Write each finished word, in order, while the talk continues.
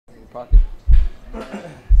pocket.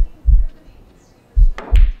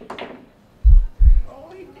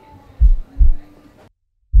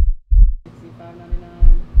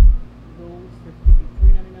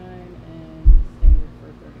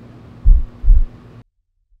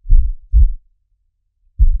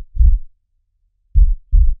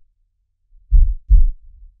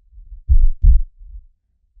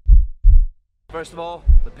 First of all,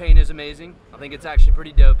 the paint is amazing. I think it's actually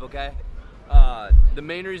pretty dope, okay? The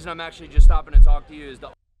main reason I'm actually just stopping to talk to you is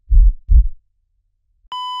the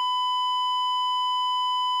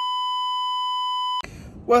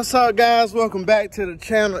What's up, guys? Welcome back to the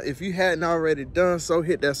channel. If you hadn't already done so,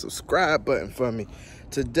 hit that subscribe button for me.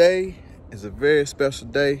 Today is a very special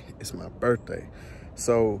day. It's my birthday.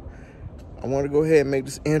 So I want to go ahead and make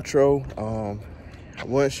this intro. I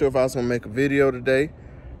wasn't sure if I was going to make a video today,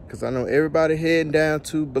 because I know everybody heading down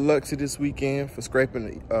to Biloxi this weekend for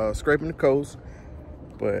scraping the coast.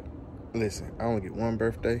 But listen, I only get one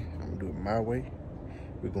birthday. I'm gonna do it my way.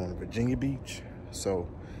 We're going to Virginia Beach. So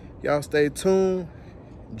y'all stay tuned,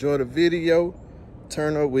 enjoy the video,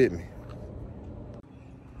 turn up with me.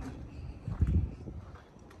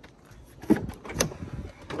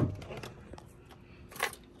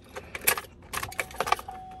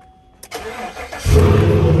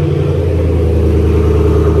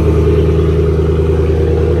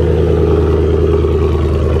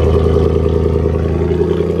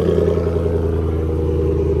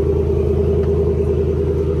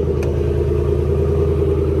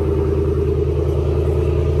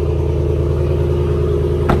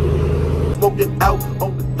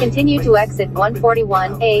 Continue to exit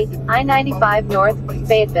 141A, I-95 North,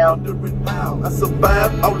 Fayetteville. I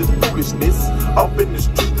survived all this foolishness. Off in the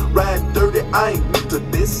street, riding dirty, I ain't new to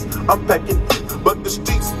this. I'm packing heat, but the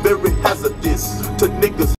streets very hazardous to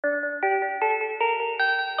niggas.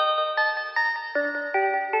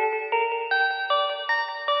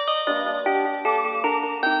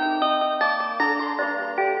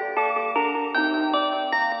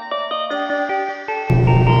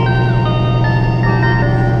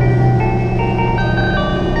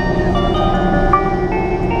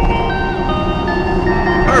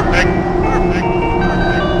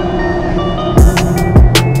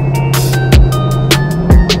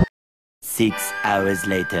 Six hours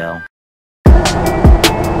later.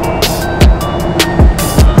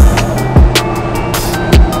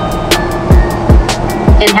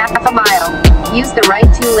 In half a mile, use the right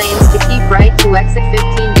 2 lanes to keep right to exit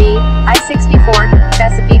 15B, I-64,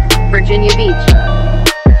 Chesapeake, Virginia Beach.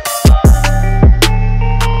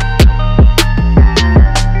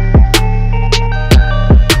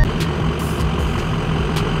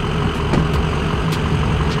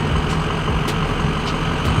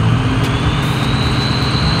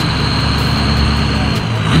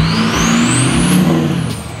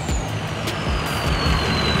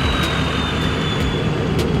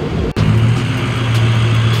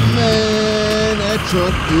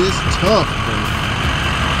 Truck is tough, man.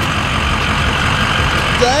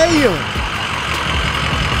 Damn.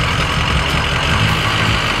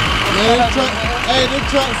 Man, this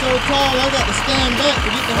truck so tall, I got to stand back to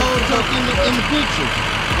get the whole truck in the picture.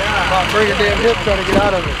 Yeah. About to bring a damn hip trying to get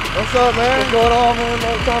out of it. What's up, man? What's going on, man?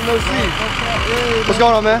 Long time no see. What's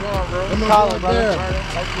going on, man? Colin, brother.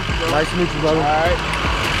 Nice to meet you, brother. All right.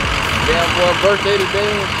 Damn boy, birthday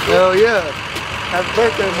today. Hell yeah. Happy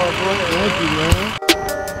birthday, my boy. Thank you, man.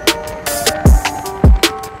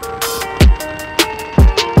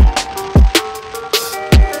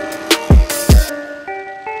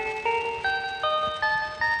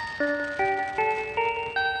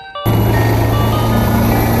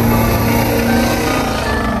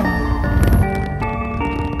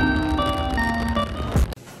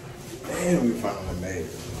 And we finally made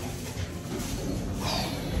it.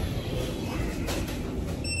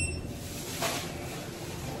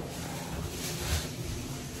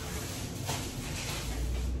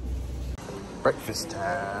 Breakfast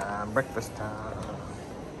time, breakfast time.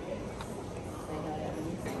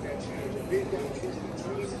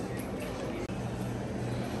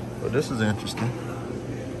 Well, this is interesting.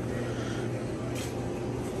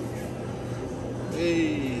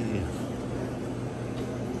 Hey.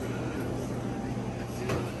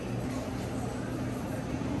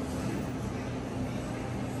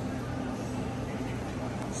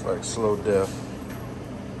 It's like slow death.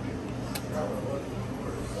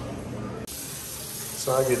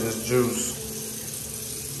 So I get this juice,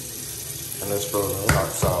 and it's frozen rock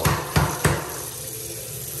solid.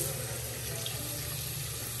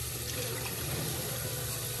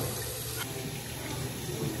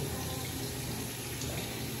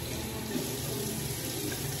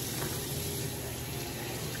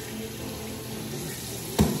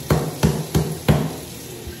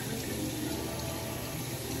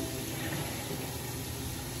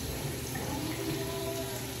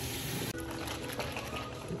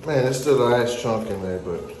 Man, there's still a nice chunk in there,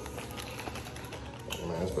 but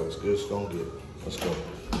man, that's about as good as it's gonna get. Let's go.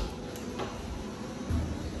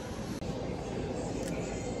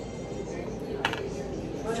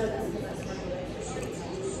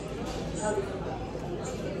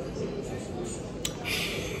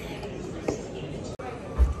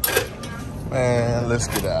 Man, let's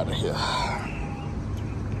get out of here.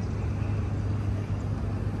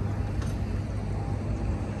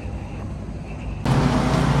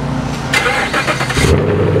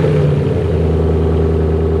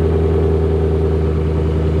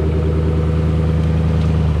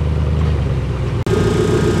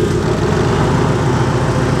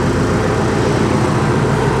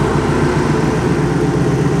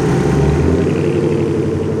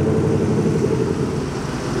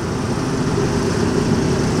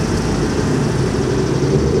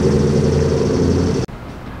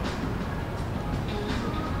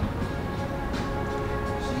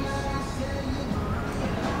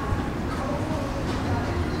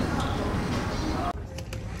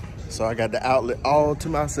 So I got the outlet all to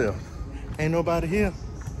myself. Ain't nobody here.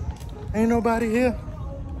 Ain't nobody here.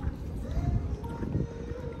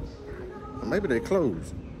 Or maybe they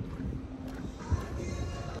closed.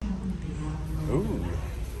 Ooh.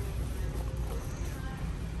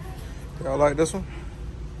 Y'all like this one?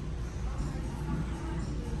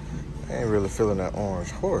 I ain't really feeling that orange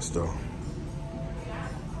horse though.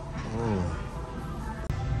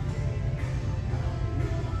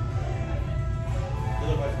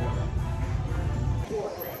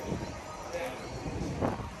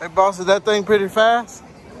 Hey boss, is that thing pretty fast?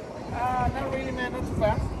 Not really, man. Not too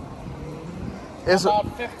fast. It's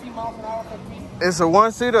About 15 miles an hour, 15. It's a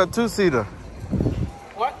one-seater or two-seater?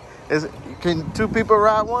 What? Can two people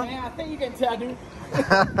ride one? Yeah, I think you can tell, dude.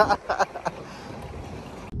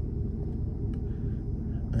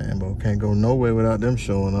 Man, bro, can't go nowhere without them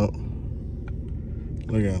showing up.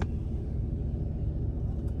 Look at them.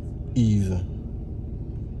 Easy.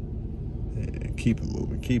 Yeah, keep it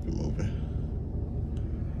moving, keep it moving.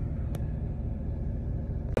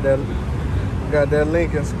 Got that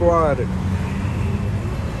Lincoln squatted.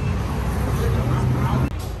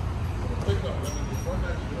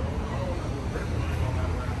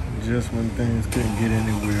 Just when things couldn't get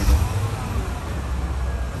any weirder.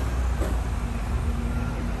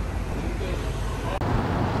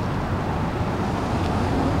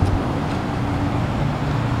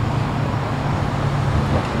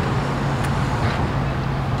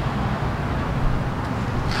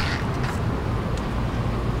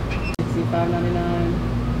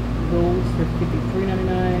 $65.99, rolls for $53.99,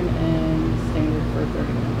 and standard for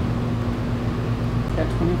 $39. Got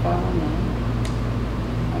 25 on that.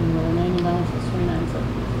 And the remaining balance is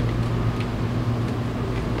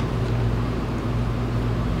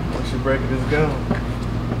 $29.73. Once you break it, it's gone.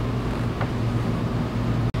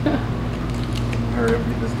 Hurry up,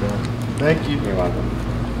 get this done. Thank you. You're welcome.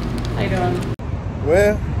 How you doing?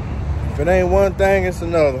 Well, if it ain't one thing, it's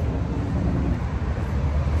another.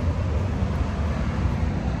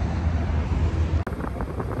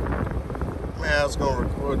 Man, I was gonna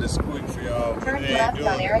record this squeak for y'all. Turn left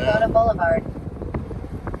on Arizona Boulevard.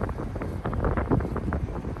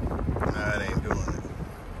 Nah, it ain't doing it.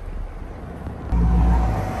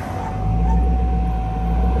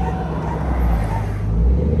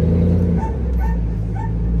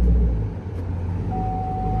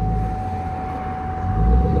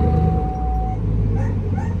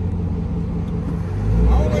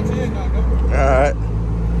 Alright.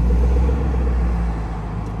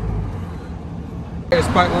 It's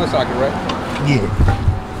Spike One Socket, right? Yeah.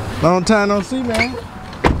 Long time no see, man.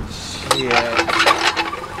 Yeah.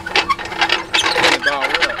 About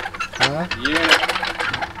what? Huh?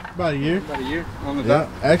 Yeah. About a year. About a year on the Yeah, dot.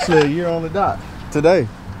 actually a year on the dot. Today.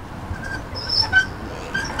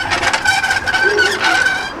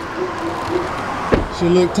 She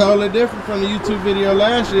looked totally different from the YouTube video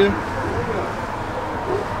last year.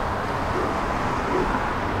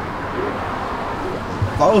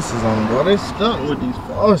 Forces on them, bro. They stuck with these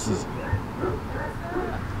forces.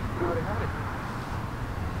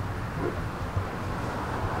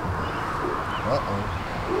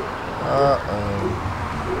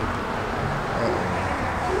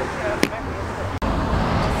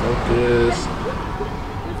 Focus.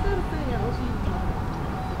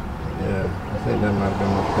 Yeah, I think that might have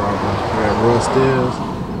been my problem. Where rust is,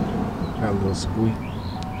 got a little squeak.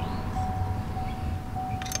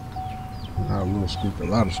 Not a little squeak, a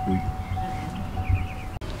lot of squeak.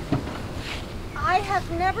 I have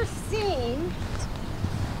never seen.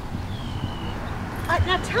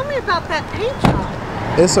 Now tell me about that paint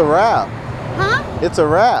job. It's a wrap. Huh? It's a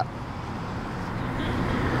wrap.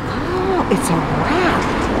 It's a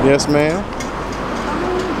rat. Yes, ma'am.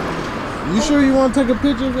 You sure you want to take a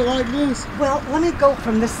picture of it like this? Well, let me go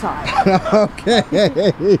from this side. Okay. That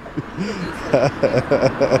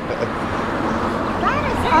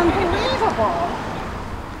is unbelievable.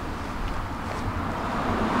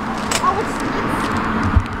 Oh,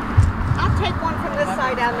 I'll take one from this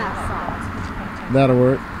side and that side. That'll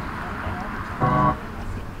work.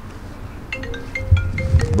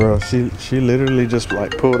 Bro, she literally just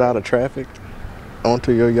like pulled out of traffic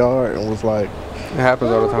onto your yard and was like, It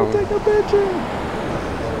happens all the time. Take a picture.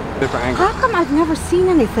 Different angles. How come I've never seen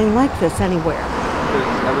anything like this anywhere?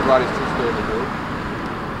 Everybody's too scared to do it.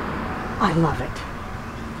 I love it.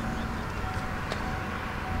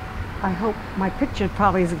 I hope my picture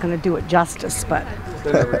probably isn't going to do it justice, but...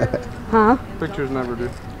 They never do. Huh? Pictures never do.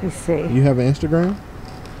 Let's see. You have an Instagram?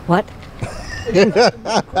 What?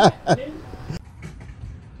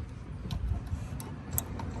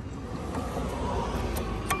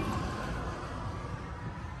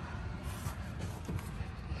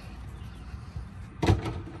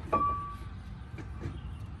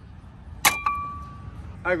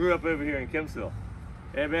 I grew up over here in Kempsville.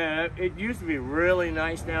 And man, it used to be really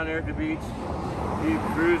nice down there at the beach. You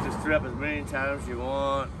cruise the strip as many times as you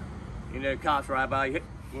want. You know, cops ride by, you hit,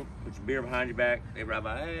 put your beer behind your back, they ride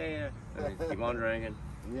by, hey, keep on drinking.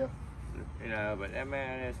 Yeah. You know, but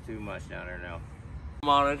man, it's too much down there now.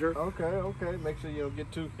 Monitor. Okay. Make sure you don't get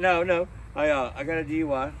too... No. I got a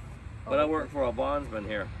DUI, but I work for a bondsman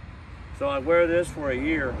here. So I wear this for a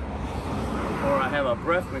year, or I have a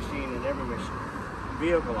breath machine in every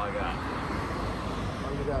vehicle I got.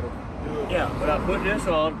 Oh, you gotta do it. Yeah, but I put this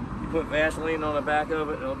on, you put Vaseline on the back of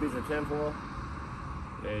it, and it'll be the tinfoil.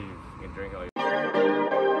 There you can drink all your...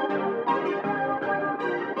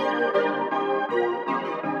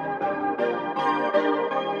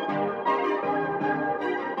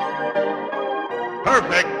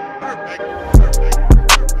 Perfect.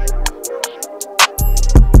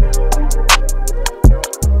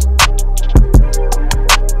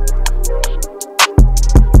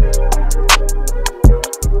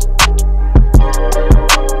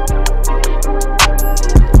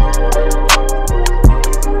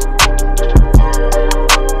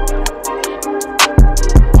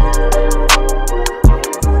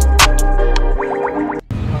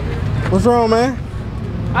 What's wrong, man?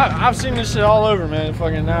 I've seen this shit all over, man.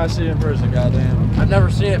 Fucking now I see it in person, goddamn. I've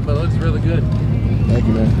never seen it, but it looks really good. Thank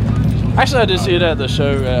you, man. Actually, I did see it at the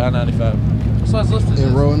show at I-95. So I was listening to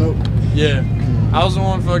In Roanoke? Yeah. I was the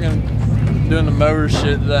one fucking doing the mower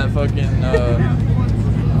shit to that fucking,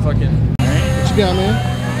 fucking... What you got, man?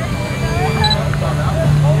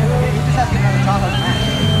 He just has to get another Tahoe match.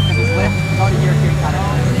 Because his lift is already here, kind of.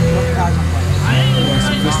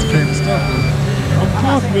 Sophisticated stuff, man. I'm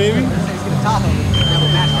pumped, baby.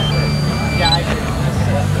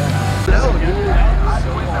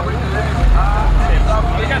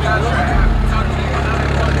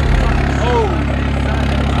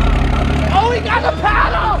 Oh, he got the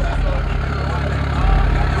paddle!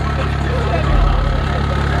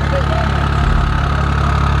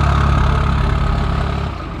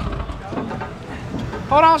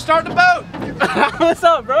 Hold on, start the boat. What's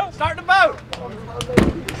up, bro? Start the boat.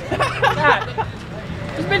 God.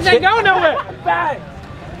 This bitch ain't going nowhere. Bang.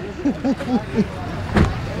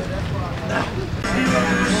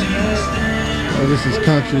 Oh, this is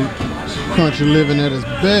country living at its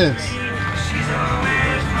best.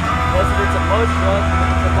 Unless it's a mud truck,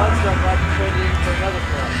 it's a mud truck like you trade it in for another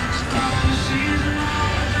truck.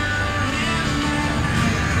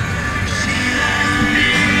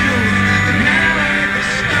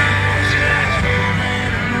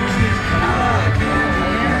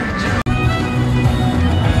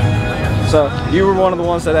 So you were one of the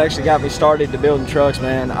ones that actually got me started to building trucks,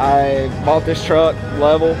 man. I bought this truck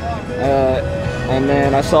level, and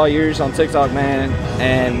then I saw yours on TikTok, man,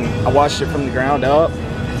 and I watched it from the ground up.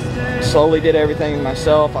 Slowly did everything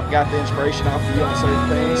myself. I got the inspiration off of you on certain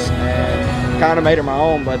things, and kind of made it my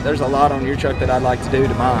own. But there's a lot on your truck that I'd like to do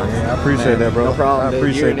to mine. Yeah, I appreciate that, bro. No problem. I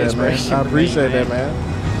appreciate that, man. I appreciate that, man.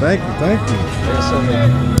 Thank you. Yes,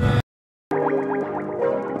 sir.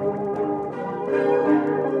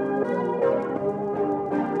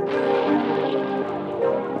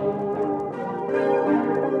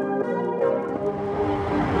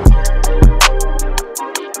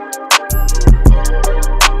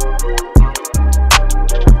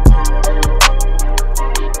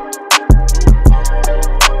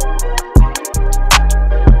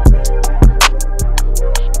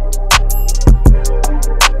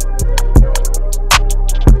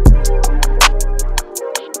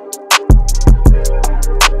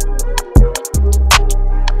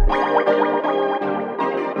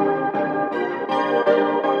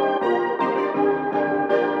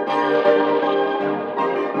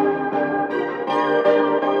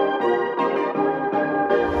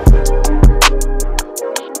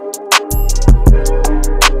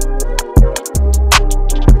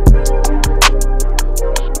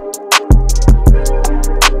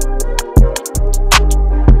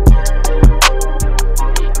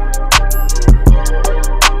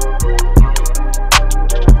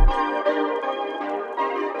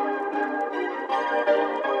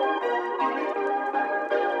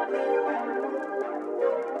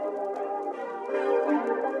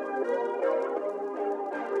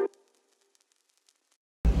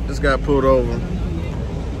 just got pulled over.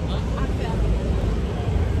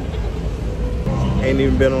 Ain't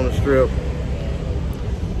even been on the strip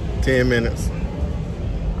 10 minutes.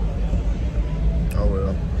 Oh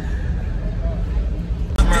well.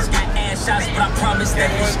 Shots, but I promise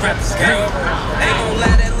that these scraps ain't gon'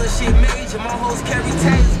 lie, that little shit major. My hoes carry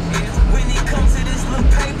tasers. When it comes to this little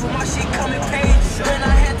paper, my shit come in pages. When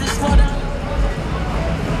I had to slow down.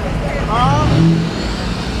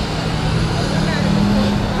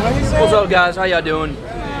 What's up, guys? How y'all doing?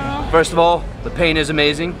 First of all, the paint is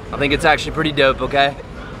amazing. I think it's actually pretty dope, okay?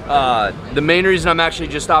 The main reason I'm actually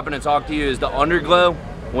just stopping to talk to you is the underglow.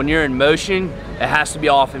 When you're in motion, it has to be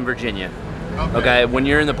off in Virginia. Okay, when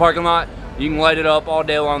you're in the parking lot, you can light it up all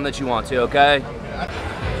day long that you want to, okay?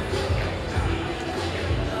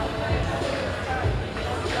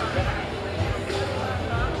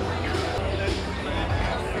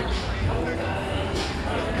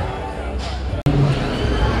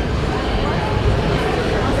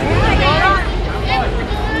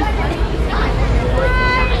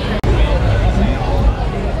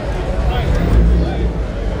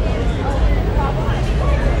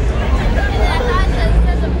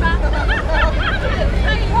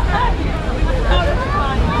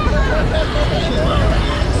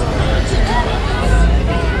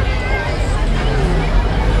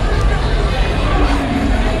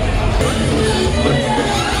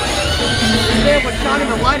 Not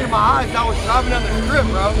even light in my eyes. I was driving down the strip,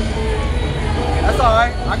 bro. That's all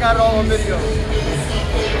right. I got it all on video.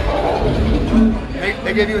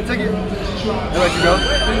 They gave you a ticket? They let you go?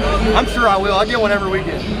 I'm sure I will. I get one every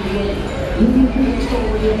weekend.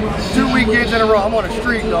 2 weekends in a row. I'm on a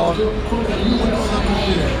streak, dog.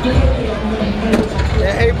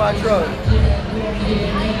 They hate my truck.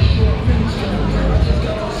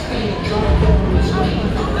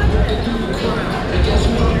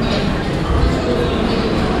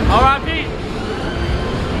 R.I.P.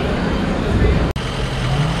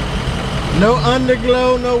 No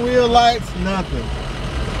underglow, no wheel lights, nothing.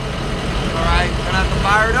 All right, gonna have to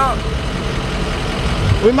fire it up.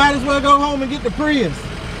 We might as well go home and get the Prius.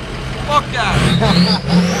 Fuck that.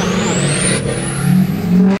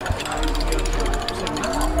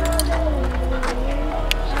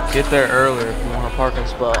 Get there earlier if you want a parking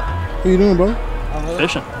spot. What you doing, bro?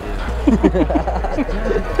 Fishing.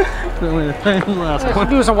 We're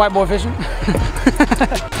doing some white boy fishing. Man,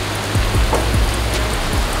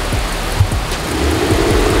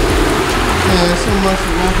 so much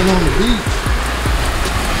for walking on the beach.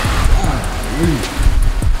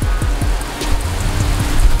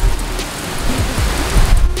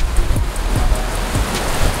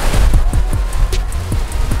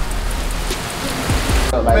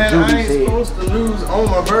 Man, I ain't supposed to lose on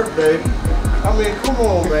my birthday. I mean, come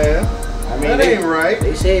on, man. I mean, that ain't right.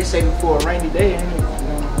 They said save it for a rainy day, ain't it? You know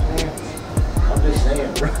what I'm saying? I'm just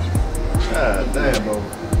saying, bro. God damn, bro.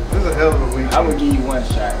 This is a hell of a week. I would give you one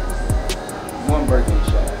shot. One birthday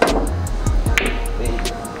shot. There you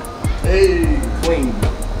go. Hey. Clean.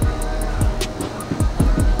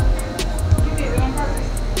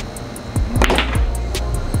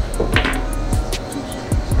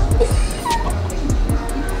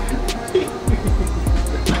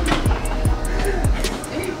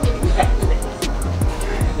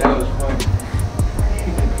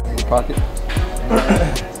 Pocket.